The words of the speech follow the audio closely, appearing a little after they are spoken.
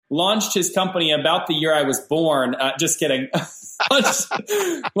launched his company about the year I was born. Just kidding.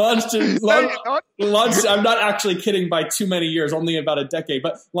 launched. I'm not actually kidding by too many years, only about a decade,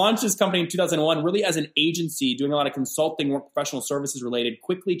 but launched his company in 2001, really as an agency, doing a lot of consulting work, professional services related,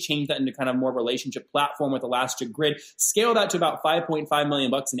 quickly changed that into kind of more relationship platform with Elastic Grid, scaled that to about $5.5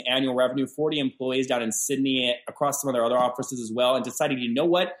 million in annual revenue, 40 employees down in Sydney, across some of their other offices as well, and decided, you know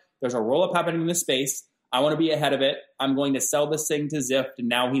what? There's a roll-up happening in this space. I want to be ahead of it. I'm going to sell this thing to Zift, and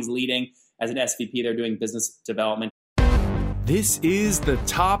now he's leading as an SVP. They're doing business development. This is the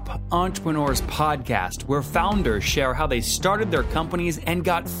Top Entrepreneurs Podcast, where founders share how they started their companies and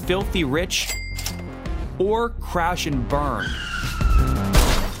got filthy rich or crash and burn.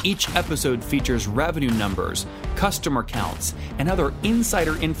 Each episode features revenue numbers, customer counts, and other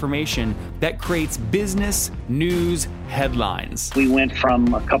insider information that creates business news headlines. We went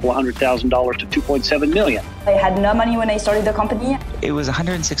from a couple of $100,000 to $2.7 million. I had no money when I started the company. It was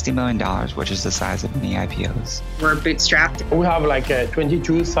 $160 million, which is the size of many IPOs. We're bootstrapped. We have like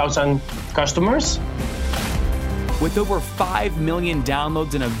 22,000 customers. With over 5 million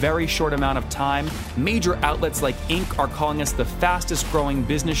downloads in a very short amount of time, major outlets like Inc. are calling us the fastest growing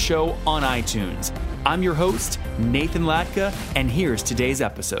business show on iTunes. I'm your host, Nathan Latka, and here's today's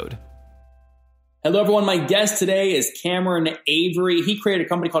episode. Hello, everyone. My guest today is Cameron Avery. He created a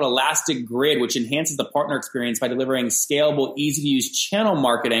company called Elastic Grid, which enhances the partner experience by delivering scalable, easy-to-use channel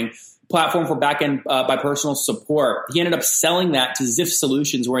marketing platform for back-end bi-personal support. He ended up selling that to Zift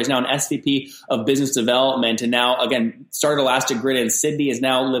Solutions, where he's now an SVP of business development, and now, again, started Elastic Grid in Sydney, is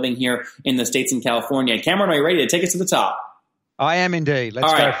now living here in the States in California. Cameron, are you ready to take us to the top? I am indeed.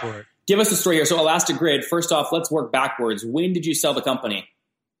 Let's go for it. Give us the story here. So Elastic Grid, first off, let's work backwards. When did you sell the company?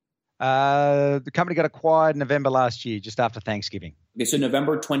 The company got acquired November last year, just after Thanksgiving. Okay, so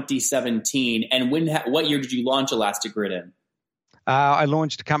November 2017. And what year did you launch Elastic Grid in? I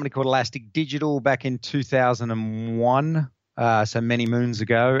launched a company called Elastic Digital back in 2001, so many moons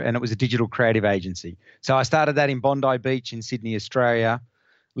ago, and it was a digital creative agency. So I started that in Bondi Beach in Sydney, Australia.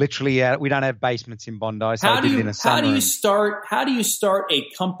 Literally, we don't have basements in Bondi, so I did it in a sunroom. How do you start a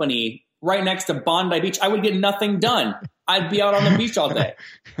company right next to Bondi Beach? I would get nothing done. I'd be out on the beach all day.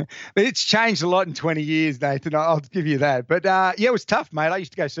 But it's changed a lot in 20 years, Nathan. I'll give you that. But yeah, it was tough, mate. I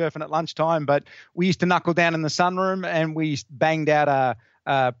used to go surfing at lunchtime, but we used to knuckle down in the sunroom and we banged out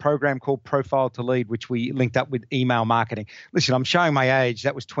a program called Profile to Lead, which we linked up with email marketing. Listen, I'm showing my age.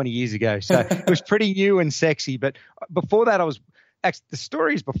 That was 20 years ago. So it was pretty new and sexy. But before that, I was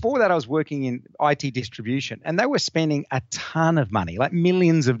working in IT distribution, and they were spending a ton of money, like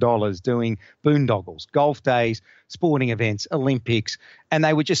millions of dollars, doing boondoggles, golf days, sporting events, Olympics, and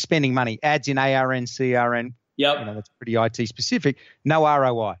they were just spending money. Ads in ARN, CRN. Yep. That's pretty IT specific. No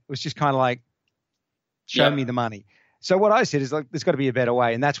ROI. It was just kind of like, show me the money. So what I said is, like, there's got to be a better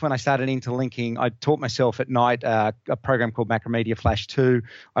way. And that's when I started interlinking. I taught myself at night a program called Macromedia Flash 2.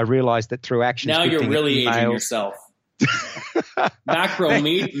 I realized that through action. Now you're really aging yourself.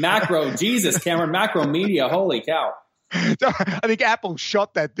 Macro, Jesus, Cameron, macro media, holy cow. I think Apple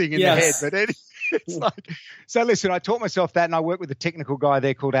shot that thing in the head, but it's like, so listen, I taught myself that, and I worked with a technical guy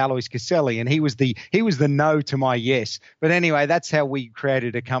there called Alois Caselli, and he was the no to my yes. But anyway, that's how we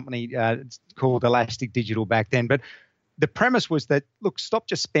created a company called Elastic Digital back then. But the premise was that, look, stop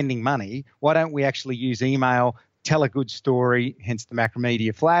just spending money. Why don't we actually use email, tell a good story, hence the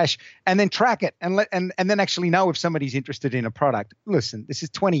Macromedia Flash, and then track it and then actually know if somebody's interested in a product. Listen, this is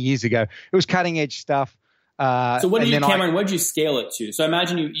 20 years ago. It was cutting edge stuff. So what did you scale it to? So I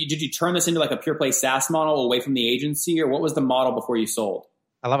imagine did you turn this into like a pure play SaaS model away from the agency, or what was the model before you sold?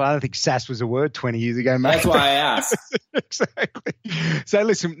 I love it. I don't think SaaS was a word 20 years ago, mate. That's why I asked. Exactly. So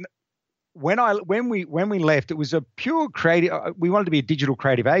listen, when we left, it was a pure creative. We wanted to be a digital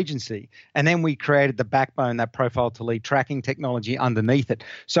creative agency, and then we created the backbone, that Profile to Lead tracking technology underneath it.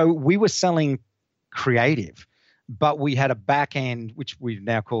 So we were selling creative, but we had a back end, which we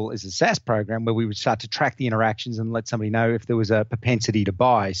now call as a SaaS program, where we would start to track the interactions and let somebody know if there was a propensity to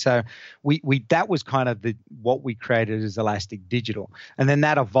buy. So that was kind of what we created as Elastic Digital, and then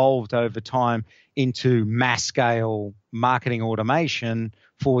that evolved over time into mass scale marketing automation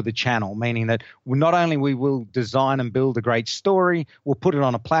for the channel, meaning that not only we will design and build a great story, we'll put it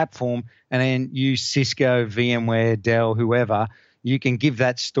on a platform, and then use Cisco, VMware, Dell, whoever, you can give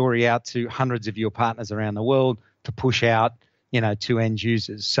that story out to hundreds of your partners around the world to push out, to end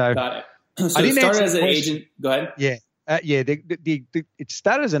users. So, got it. So it started as an agent. Go ahead. Yeah. It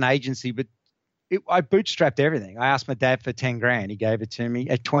started as an agency, but I bootstrapped everything. I asked my dad for 10 grand. He gave it to me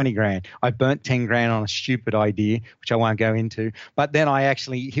at 20 grand. I burnt 10 grand on a stupid idea, which I won't go into. But then I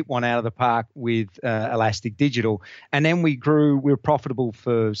actually hit one out of the park with Elastic Digital. And then we grew. We were profitable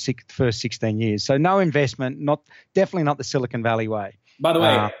for first 16 years. So no investment, definitely not the Silicon Valley way. By the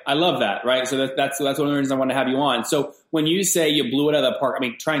way, I love that, right? So that's one of the reasons I want to have you on. So when you say you blew it out of the park, I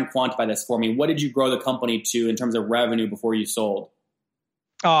mean, try and quantify this for me. What did you grow the company to in terms of revenue before you sold?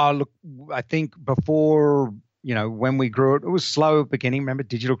 Oh, look, I think before, when we grew it, it was slow at the beginning. Remember,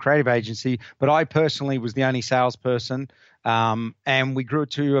 digital creative agency, but I personally was the only salesperson. And we grew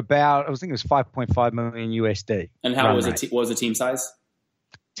it to about, I think it was 5.5 million USD. And how was it? What was the team size?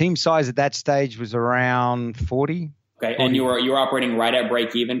 Team size at that stage was around 40. Okay, and you were operating right at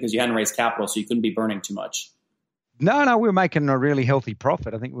break even because you hadn't raised capital, so you couldn't be burning too much. No, we were making a really healthy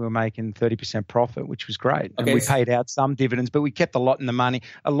profit. I think we were making 30% profit, which was great. And we paid out some dividends, but we kept a lot of the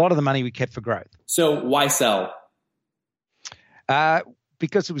money we kept for growth. So why sell?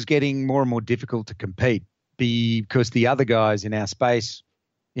 Because it was getting more and more difficult to compete because the other guys in our space,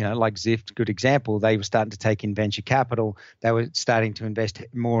 like Zift, good example, they were starting to take in venture capital. They were starting to invest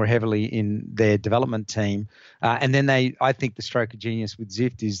more heavily in their development team. And then I think the stroke of genius with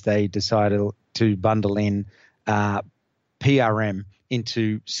Zift is they decided to bundle in PRM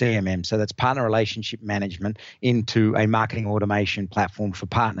into CMM. So that's partner relationship management into a marketing automation platform for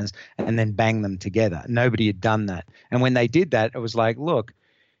partners and then bang them together. Nobody had done that. And when they did that, it was like, look,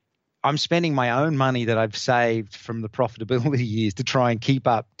 I'm spending my own money that I've saved from the profitability years to try and keep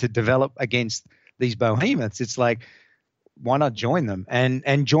up to develop against these behemoths. It's like, why not join them?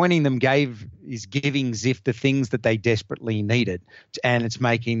 And joining them is giving Zift the things that they desperately needed, and it's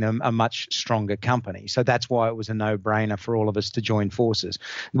making them a much stronger company. So that's why it was a no-brainer for all of us to join forces.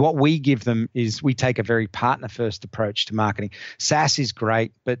 What we give them is we take a very partner-first approach to marketing. SaaS is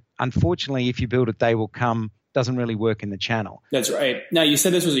great, but unfortunately, if you build it, they will come. Doesn't really work in the channel. That's right. Now, you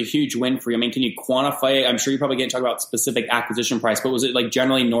said this was a huge win for you. I mean, can you quantify it? I'm sure you probably can't talk about specific acquisition price, but was it like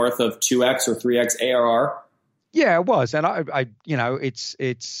generally north of 2x or 3x ARR? Yeah, it was. And I it's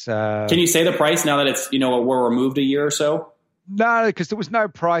Can you say the price now that it's, we're removed a year or so? No, because there was no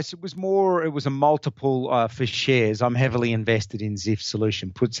price. It was a multiple for shares. I'm heavily invested in Zift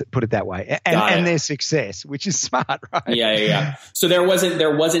solution, put it that way, and their success, which is smart, right? Yeah. So there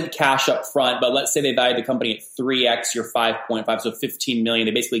wasn't cash up front, but let's say they valued the company at 3x your 5.5, so 15 million.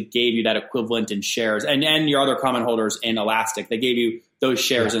 They basically gave you that equivalent in shares, and your other common holders in Elastic. They gave you those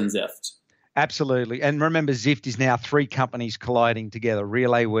shares in Zift. Absolutely. And remember, Zift is now 3 companies colliding together,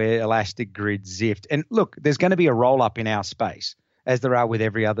 RelayWare, Elastic Grid, Zift. And look, there's going to be a roll-up in our space, as there are with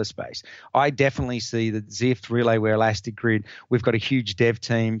every other space. I definitely see that Zift, RelayWare, Elastic Grid, we've got a huge dev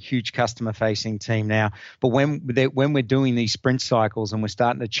team, huge customer-facing team now. But when we're doing these sprint cycles and we're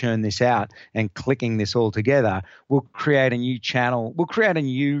starting to churn this out and clicking this all together, we'll create a new channel. We'll create a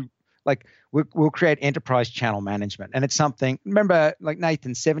new, we'll create enterprise channel management. And it's something, remember, like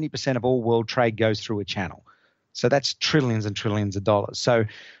Nathan, 70% of all world trade goes through a channel. So that's trillions and trillions of dollars. So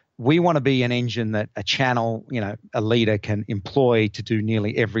we want to be an engine that a channel, a leader can employ to do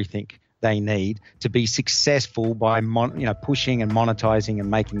nearly everything they need to be successful by, pushing and monetizing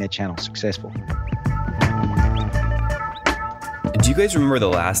and making their channel successful. Do you guys remember the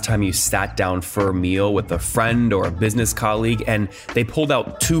last time you sat down for a meal with a friend or a business colleague and they pulled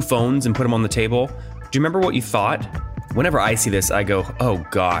out 2 phones and put them on the table? Do you remember what you thought? Whenever I see this, I go, oh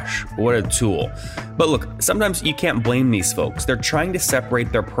gosh, what a tool. But look, sometimes you can't blame these folks. They're trying to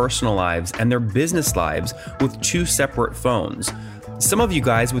separate their personal lives and their business lives with 2 separate phones. Some of you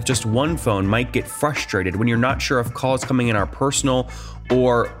guys with just 1 phone might get frustrated when you're not sure if calls coming in are personal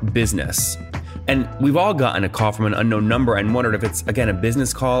or business. And we've all gotten a call from an unknown number and wondered if it's, again, a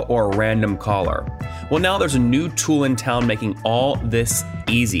business call or a random caller. Well, now there's a new tool in town making all this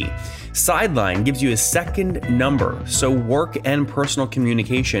easy. Sideline gives you a second number, so work and personal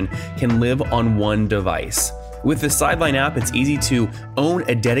communication can live on one device. With the Sideline app, it's easy to own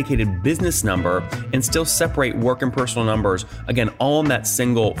a dedicated business number and still separate work and personal numbers, again, all on that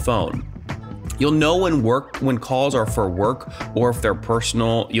single phone. You'll know when calls are for work or if they're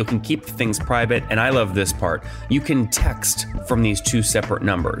personal. You can keep things private, and I love this part. You can text from these 2 separate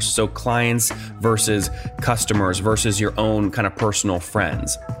numbers. So clients versus customers versus your own kind of personal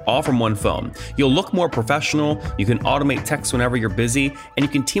friends, all from 1 phone. You'll look more professional. You can automate texts whenever you're busy, and you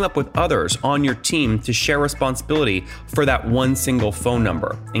can team up with others on your team to share responsibility for that 1 single phone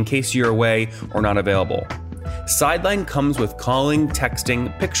number in case you're away or not available. Sideline comes with calling,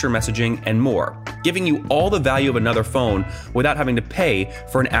 texting, picture messaging, and more, giving you all the value of another phone without having to pay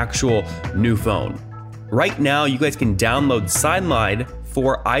for an actual new phone. Right now, you guys can download Sideline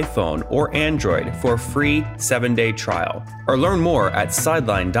for iPhone or Android for a free 7-day trial. Or learn more at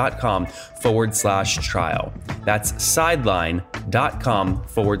sideline.com/trial. That's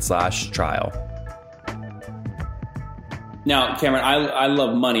sideline.com/trial. Now, Cameron, I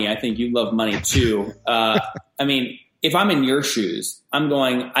love money. I think you love money too. I mean, if I'm in your shoes, I'm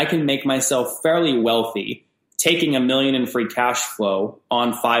going, I can make myself fairly wealthy taking $1 million in free cash flow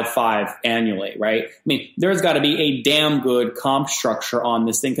on 5.5 annually, right? I mean, there's got to be a damn good comp structure on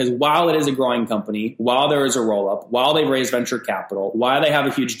this thing, because while it is a growing company, while there is a roll-up, while they've raised venture capital, while they have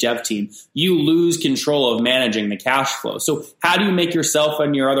a huge dev team, you lose control of managing the cash flow. So how do you make yourself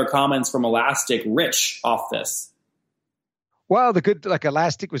and your other comments from Elastic rich off this? Well,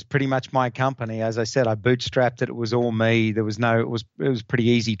 Elastic was pretty much my company. As I said, I bootstrapped it. It was all me. It was pretty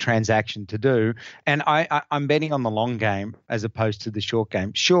easy transaction to do. And I'm betting on the long game as opposed to the short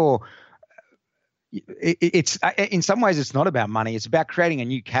game. Sure, it's in some ways it's not about money. It's about creating a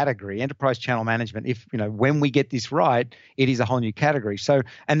new category, enterprise channel management. When we get this right, it is a whole new category. So,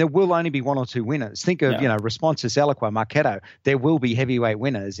 and there will only be one or two winners. Think of, Responsys, Eloqua, Marketo. There will be heavyweight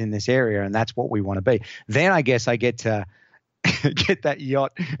winners in this area, and that's what we want to be. Then I guess I get to get that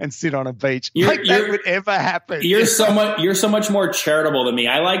yacht and sit on a beach. That would ever happen. You're so much more charitable than me.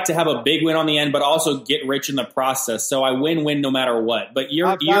 I like to have a big win on the end, but also get rich in the process. So I win no matter what. But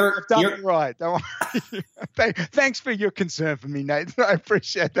you're it right. Don't worry. Thanks for your concern for me, Nate. I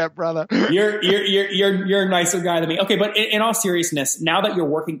appreciate that, brother. You're a nicer guy than me. Okay, but in all seriousness, now that you're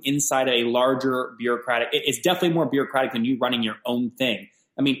working inside a larger bureaucratic, it's definitely more bureaucratic than you running your own thing.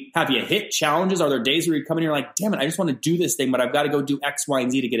 I mean, have you hit challenges? Are there days where you come in and you're like, damn it, I just want to do this thing, but I've got to go do X, Y, and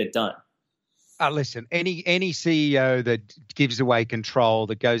Z to get it done? Listen, any CEO that gives away control,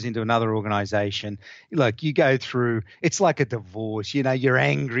 that goes into another organization, look, you go through, it's like a divorce. You're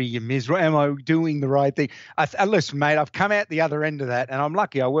angry, you're miserable. Am I doing the right thing? Listen, mate, I've come out the other end of that, and I'm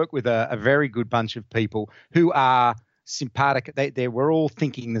lucky. I work with a very good bunch of people who are sympathetic. We're all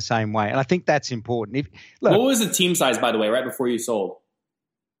thinking the same way, and I think that's important. What was the team size, by the way, right before you sold?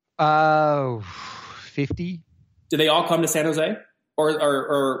 50. Did they all come to San Jose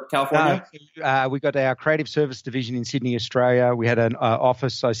or California? We got our creative service division in Sydney, Australia. We had an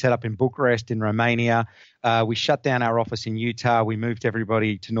office I set up in Bucharest in Romania. We shut down our office in Utah. We moved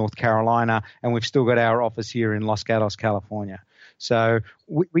everybody to North Carolina, and we've still got our office here in Los Gatos, California. So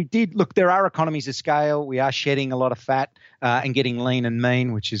we did look. There are economies of scale. We are shedding a lot of fat and getting lean and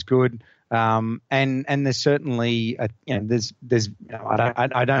mean, which is good. And there's certainly, I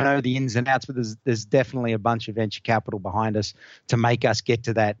don't know the ins and outs, but there's definitely a bunch of venture capital behind us to make us get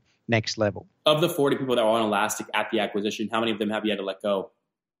to that next level. Of the 40 people that were on Elastic at the acquisition, how many of them have you had to let go?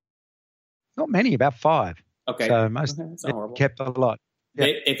 Not many, about 5. Okay. So most that's not horrible. Kept a lot.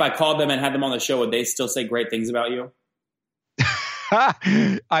 Yeah. If I called them and had them on the show, would they still say great things about you?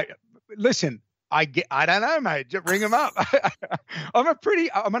 Listen. I don't know, mate. Just ring them up. I'm an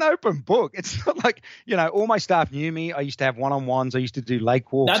open book. It's not like, all my staff knew me. I used to have one-on-ones. I used to do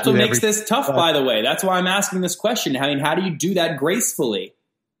lake walks. That's what makes this tough, by the way. That's why I'm asking this question. I mean, how do you do that gracefully?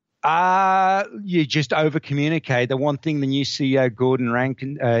 You just over-communicate. The one thing the new CEO, Gordon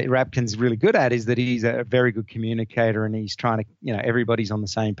Rapkin's really good at is that he's a very good communicator, and he's trying to, everybody's on the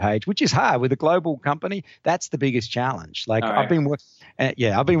same page, which is hard. With a global company, that's the biggest challenge. Like I've been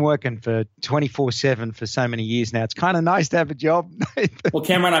working for 24/7 for so many years now. It's kind of nice to have a job. Well,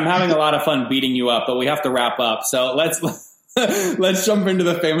 Cameron, I'm having a lot of fun beating you up, but we have to wrap up. So let's jump into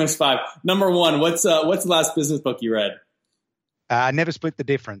the famous 5. Number 1, what's the last business book you read? Never Split the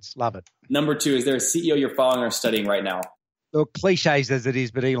Difference. Love it. Number 2, is there a CEO you're following or studying right now? Look, cliches as it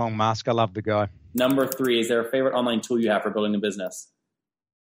is, but Elon Musk, I love the guy. Number 3, is there a favorite online tool you have for building a business?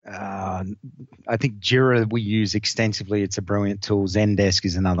 I think Jira we use extensively. It's a brilliant tool. Zendesk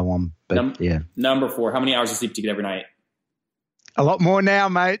is another one. But Number 4, how many hours of sleep do you get every night? A lot more now,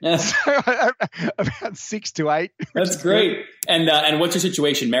 mate. About 6 to 8. That's great. And what's your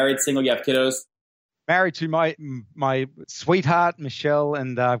situation? Married, single, you have kiddos? Married to my sweetheart, Michelle,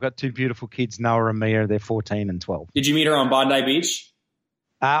 and I've got 2 beautiful kids, Noah and Mia. They're 14 and 12. Did you meet her on Bondi Beach?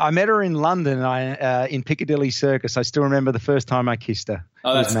 I met her in London in Piccadilly Circus. I still remember the first time I kissed her.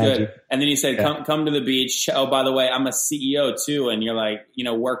 Oh, that's good. And then you said, come to the beach. Oh, by the way, I'm a CEO too. And you're like,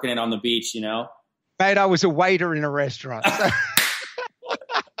 working it on the beach, Mate, I was a waiter in a restaurant. So.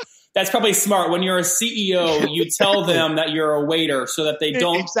 That's probably smart. When you're a CEO, you tell them that you're a waiter so that they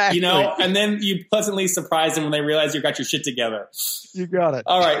don't, and then you pleasantly surprise them when they realize you got your shit together. You got it.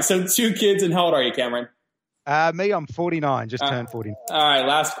 All right. So 2 kids, and how old are you, Cameron? Me, I'm 49, just turned 49. All right.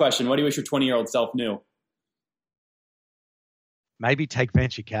 Last question. What do you wish your 20-year-old self knew? Maybe take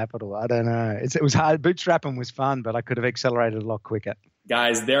venture capital. I don't know. It was hard. Bootstrapping was fun, but I could have accelerated a lot quicker.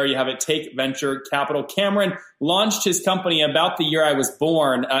 Guys, there you have it. Take Venture Capital. Cameron launched his company about the year I was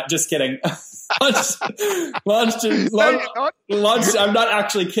born. Just kidding. launched. I'm not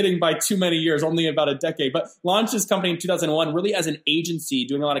actually kidding by too many years, only about a decade, but launched his company in 2001, really as an agency,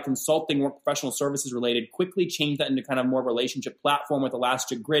 doing a lot of consulting work, professional services related, quickly changed that into kind of more relationship platform with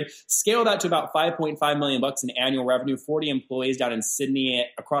Elastic Grid, scaled that to about $5.5 million in annual revenue, 40 employees down in Sydney,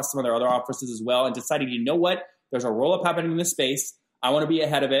 across some of their other offices as well, and decided, you know what? There's a roll-up happening in this space. I want to be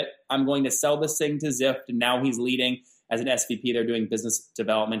ahead of it. I'm going to sell this thing to Zift, and now he's leading as an SVP. They're doing business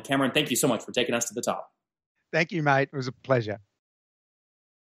development. Cameron, thank you so much for taking us to the top. Thank you, mate. It was a pleasure.